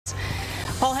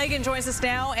Paul Heggen joins us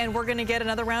now, and we're going to get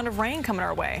another round of rain coming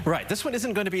our way. Right. This one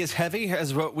isn't going to be as heavy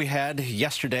as what we had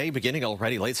yesterday, beginning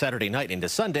already late Saturday night into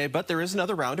Sunday, but there is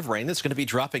another round of rain that's going to be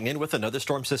dropping in with another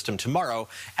storm system tomorrow.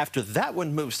 After that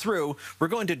one moves through, we're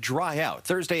going to dry out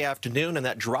Thursday afternoon, and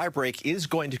that dry break is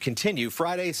going to continue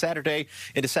Friday, Saturday,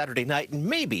 into Saturday night, and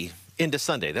maybe into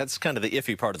Sunday. That's kind of the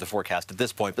iffy part of the forecast at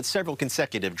this point, but several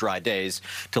consecutive dry days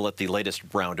to let the latest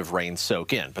round of rain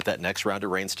soak in. But that next round of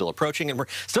rain still approaching, and we're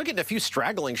still getting a few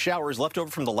straggling showers left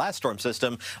over from the last storm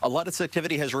system. A lot of its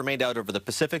activity has remained out over the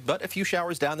Pacific, but a few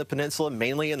showers down the peninsula,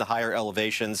 mainly in the higher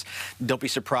elevations. Don't be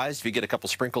surprised if you get a couple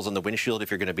sprinkles on the windshield if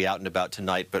you're going to be out and about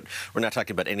tonight, but we're not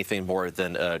talking about anything more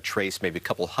than a trace, maybe a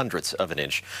couple hundredths of an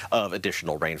inch of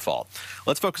additional rainfall.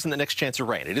 Let's focus on the next chance of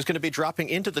rain. It is going to be dropping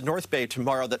into the North Bay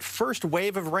tomorrow. That first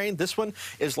wave of rain, this one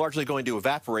is largely going to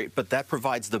evaporate, but that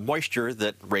provides the moisture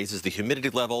that raises the humidity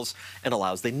levels and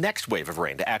allows the next wave of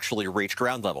rain to actually reach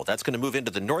ground level. That's going to move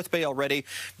into the North Bay already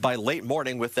by late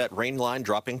morning, with that rain line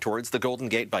dropping towards the Golden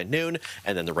Gate by noon,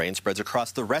 and then the rain spreads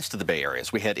across the rest of the Bay Area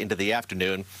as we head into the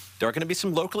afternoon. There are going to be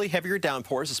some locally heavier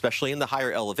downpours, especially in the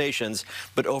higher elevations,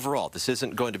 but overall, this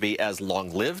isn't going to be as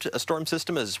long-lived a storm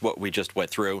system as what we just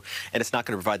went through, and it's not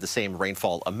going to provide the same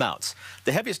rainfall amounts.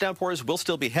 The heaviest downpours will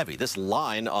still be heavy. This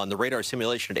line on the radar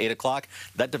simulation at 8 o'clock,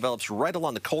 that develops right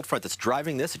along the cold front that's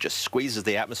driving this. It just squeezes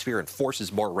the atmosphere and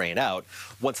forces more rain out.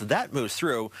 Once that moves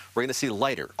through, we're going to see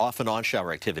lighter off and on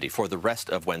shower activity for the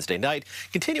rest of Wednesday night,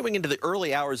 continuing into the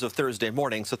early hours of Thursday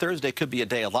morning. So Thursday could be a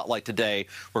day a lot like today,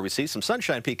 where we see some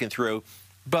sunshine peeking through,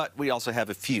 but we also have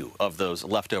a few of those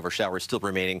leftover showers still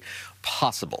remaining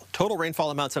possible. Total rainfall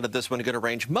amounts out of this one are going to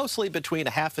range mostly between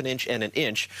 1/2 inch and 1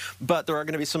 inch, but there are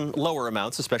going to be some lower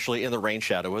amounts, especially in the rain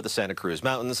shadow of the Santa Cruz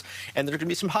Mountains, and there are going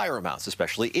to be some higher amounts,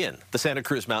 especially in the Santa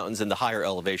Cruz Mountains and the higher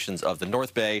elevations of the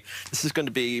North Bay. This is going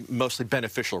to be mostly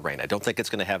beneficial rain. I don't think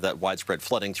it's going to have that widespread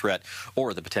flooding threat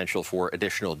or the potential for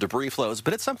additional debris flows,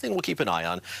 but it's something we'll keep an eye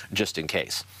on just in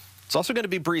case. It's also going to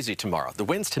be breezy tomorrow. The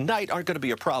winds tonight aren't going to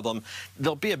be a problem.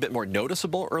 They'll be a bit more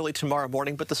noticeable early tomorrow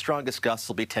morning, but the strongest gusts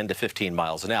will be 10 to 15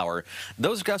 miles an hour.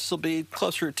 Those gusts will be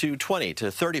closer to 20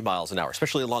 to 30 miles an hour,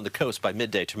 especially along the coast by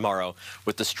midday tomorrow,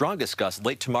 with the strongest gusts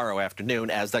late tomorrow afternoon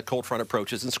as that cold front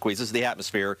approaches and squeezes the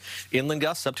atmosphere. Inland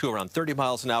gusts up to around 30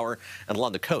 miles an hour, and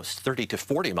along the coast, 30 to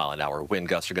 40 mile an hour wind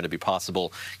gusts are going to be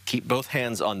possible. Keep both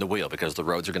hands on the wheel because the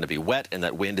roads are going to be wet, and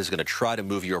that wind is going to try to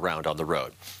move you around on the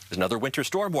road. There's another winter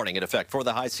storm warning in effect for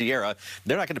the High Sierra.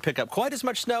 They're not going to pick up quite as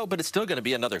much snow, but it's still going to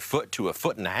be another 1 to 1.5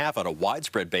 feet on a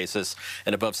widespread basis,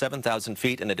 and above 7,000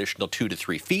 feet, an additional 2 to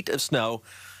 3 feet of snow.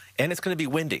 And it's going to be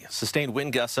windy. Sustained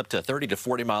wind gusts up to 30 to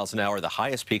 40 miles an hour. The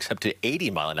highest peaks up to 80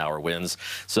 mile an hour winds.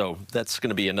 So that's going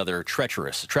to be another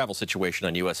treacherous travel situation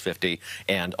on US 50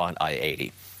 and on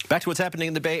I-80. Back to what's happening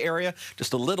in the Bay Area.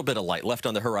 Just a little bit of light left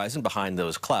on the horizon behind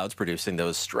those clouds, producing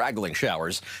those straggling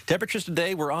showers. Temperatures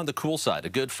today were on the cool side, a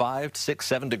good 5, 6,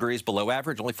 7 degrees below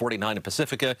average, only 49 in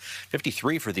Pacifica,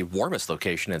 53 for the warmest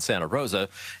location in Santa Rosa.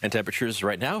 And temperatures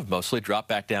right now have mostly dropped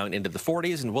back down into the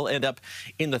 40s, and we'll end up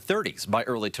in the 30s by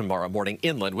early tomorrow morning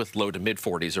inland, with low to mid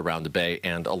 40s around the bay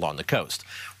and along the coast.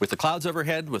 With the clouds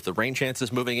overhead, with the rain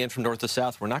chances moving in from north to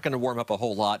south, we're not going to warm up a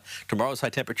whole lot. Tomorrow's high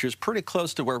temperatures pretty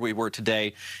close to where we were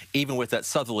today, even with that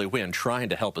southerly wind trying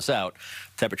to help us out.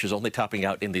 Temperatures only topping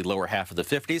out in the lower half of the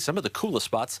 50s. Some of the coolest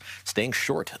spots staying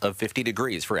short of 50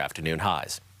 degrees for afternoon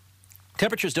highs.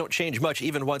 Temperatures don't change much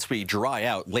even once we dry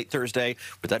out late Thursday,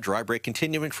 with that dry break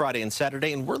continuing Friday and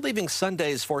Saturday, and we're leaving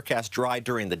Sunday's forecast dry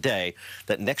during the day.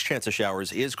 That next chance of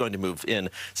showers is going to move in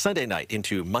Sunday night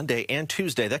into Monday and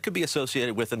Tuesday. That could be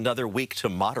associated with another weak to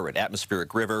moderate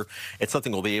atmospheric river. It's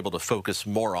something we'll be able to focus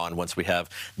more on once we have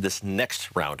this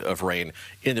next round of rain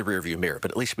in the rearview mirror.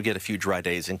 But at least we get a few dry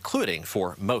days, including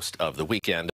for most of the weekend.